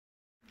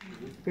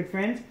Good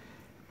friends?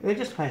 They're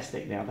just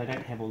plastic now. They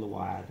don't have all the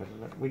wire.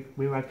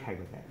 We're okay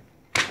with that.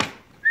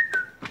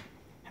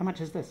 How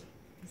much is this?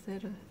 Is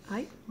that a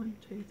 8? 1,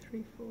 2,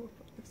 3, 4,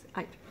 5, 6,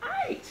 8.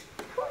 8!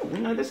 Cool.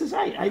 No, this is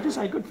 8. 8 is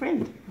a good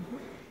friend.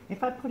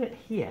 If I put it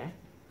here,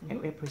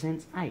 it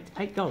represents 8.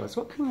 $8.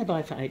 What can I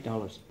buy for $8?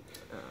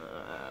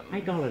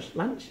 $8.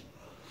 Lunch?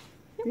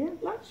 Yeah,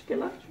 lunch. Get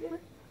lunch. Yeah.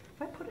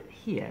 If I put it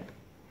here,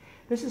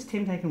 this is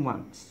 10 taken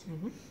once.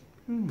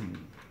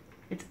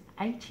 It's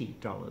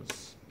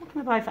 $80. What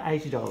can I buy for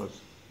 $80?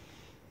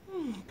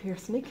 Pair of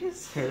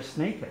sneakers. Pair of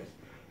sneakers.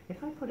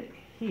 If I put it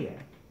here,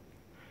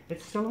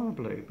 it's still on a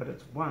blue, but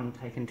it's 1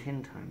 taken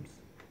 10 times.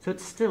 So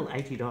it's still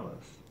 $80.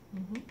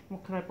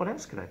 What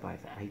else could I buy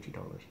for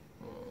 $80?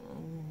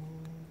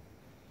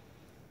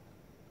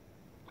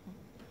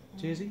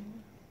 Jersey?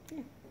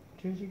 Yeah,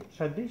 jersey.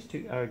 So these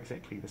two are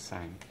exactly the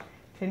same.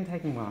 10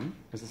 taken 1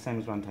 is the same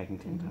as 1 taken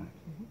 10 times.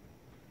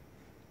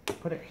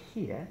 Put it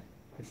here,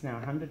 it's now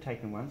 100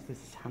 taken once, this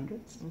is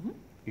hundreds.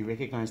 You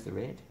recognise the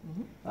red?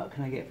 What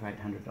can I get for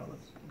 $800?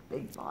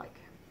 Big bike.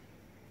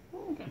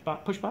 Okay.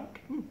 Push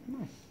bike?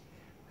 Nice.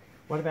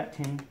 What about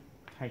 10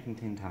 taken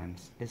 10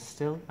 times? Is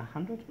still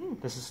 100?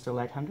 This is still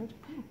 800.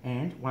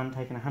 And 1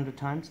 taken 100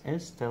 times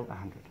is still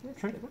 100.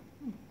 True?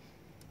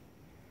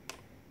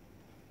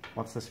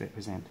 What's this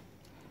represent?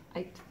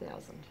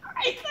 8,000.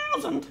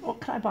 8,000? What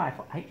can I buy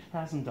for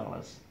 $8,000?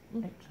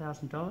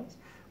 $8,000?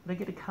 Would I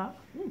get a car?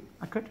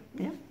 I could,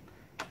 yeah.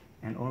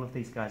 And all of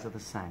these guys are the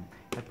same.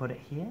 I put it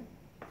here.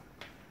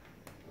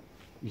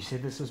 You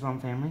said this was one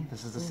family.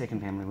 This is the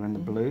second family. We're in the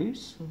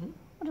blues.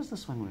 What is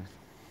this one worth?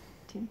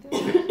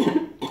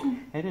 10,000.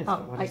 It is. Oh,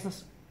 what is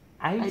this?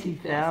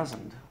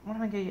 80,000. What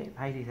am I going to get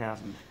for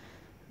 80,000?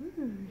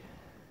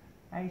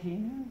 80?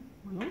 No.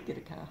 We'll all get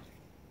a car.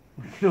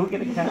 We could all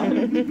get a car.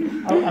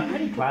 Oh, a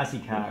pretty classy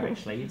car,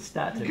 actually. You'd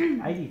start to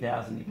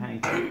 80,000. You're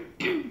paying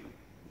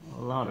for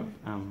a lot of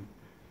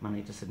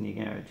money to sit in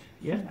your garage.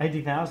 Yeah,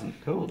 80,000.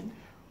 Cool.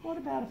 What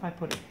about if I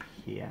put it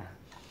here?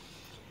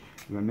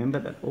 Remember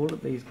that all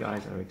of these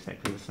guys are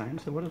exactly the same.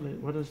 So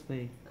what is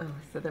the? Oh,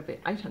 so that'd be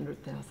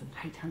 800,000.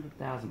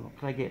 800,000. What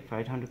could I get for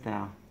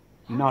 800,000?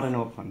 Not in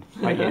Auckland.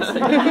 I guess.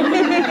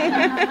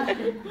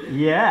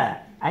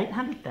 Yeah,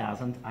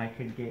 800,000. I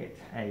could get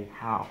a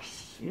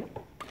house. Yep.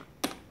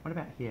 What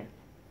about here?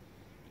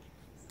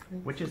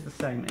 Which is the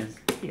same as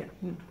here?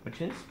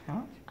 Which is how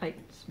much? 8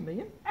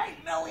 million.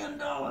 $8 million.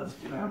 Do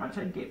you know how much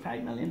I'd get for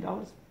 $8 million?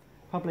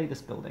 Probably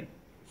this building.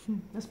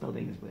 This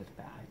building is worth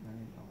about $8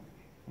 million.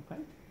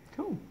 Okay.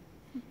 Cool.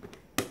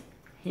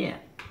 Here.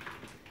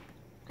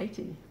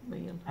 80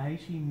 million.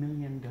 $80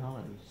 million.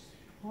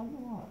 What a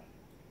lot.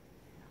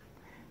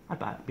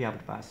 I'd be able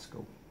to buy a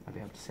school. I'd be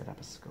able to set up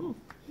a school.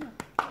 Yeah.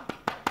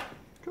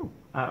 Cool.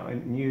 Oh, a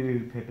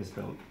new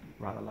purpose-built,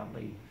 rather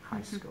lovely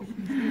high school.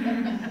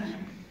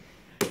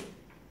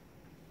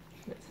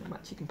 That's how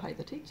much you can pay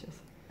the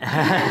teachers.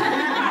 How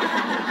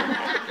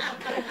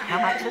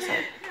much is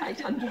it?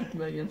 800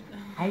 million.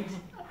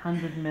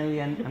 800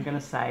 million. I'm going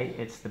to say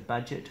it's the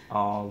budget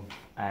of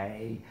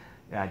a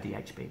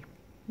DHB.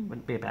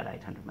 Would be about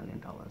 $800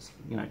 million,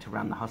 you know, to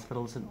run the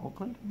hospitals in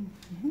Auckland.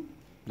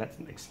 That's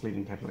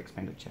excluding capital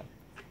expenditure.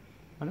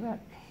 What about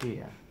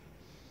here?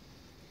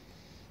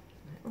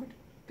 That would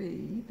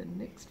be the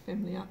next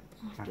family up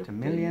after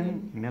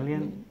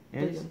million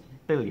is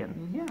billion.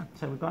 Mm-hmm. Yeah,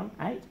 so we've got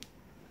 $8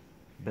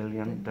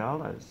 billion.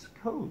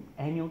 Cool.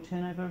 Annual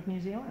turnover of New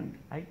Zealand,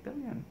 8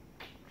 billion.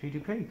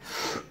 GDP.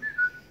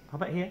 How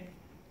about here?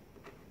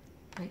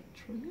 8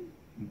 trillion?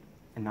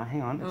 And now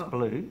hang on, it's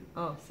blue.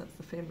 Oh, so it's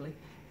the family.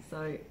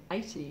 So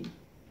 80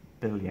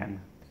 billion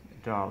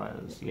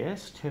dollars.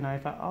 Yes,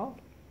 turnover of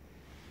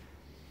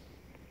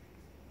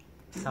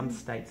some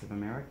states of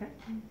America.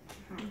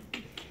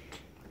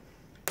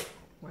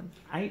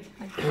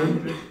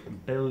 $800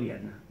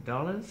 billion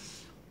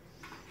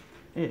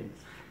is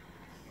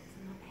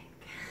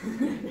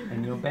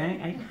in your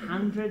bank.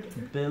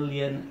 $800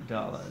 billion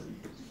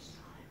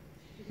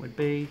would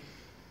be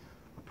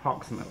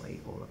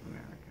approximately all of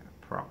America.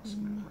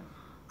 Approximately.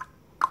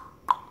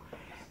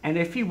 And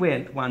if you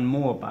went one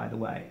more, by the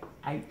way,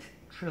 $8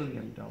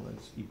 trillion,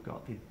 you've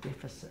got the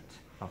deficit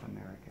of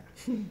America.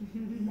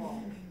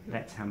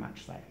 That's how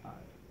much they owe.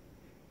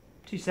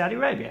 To Saudi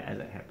Arabia, as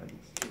it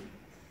happens.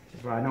 Which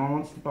is why no one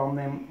wants to bomb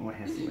them or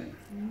hassle them.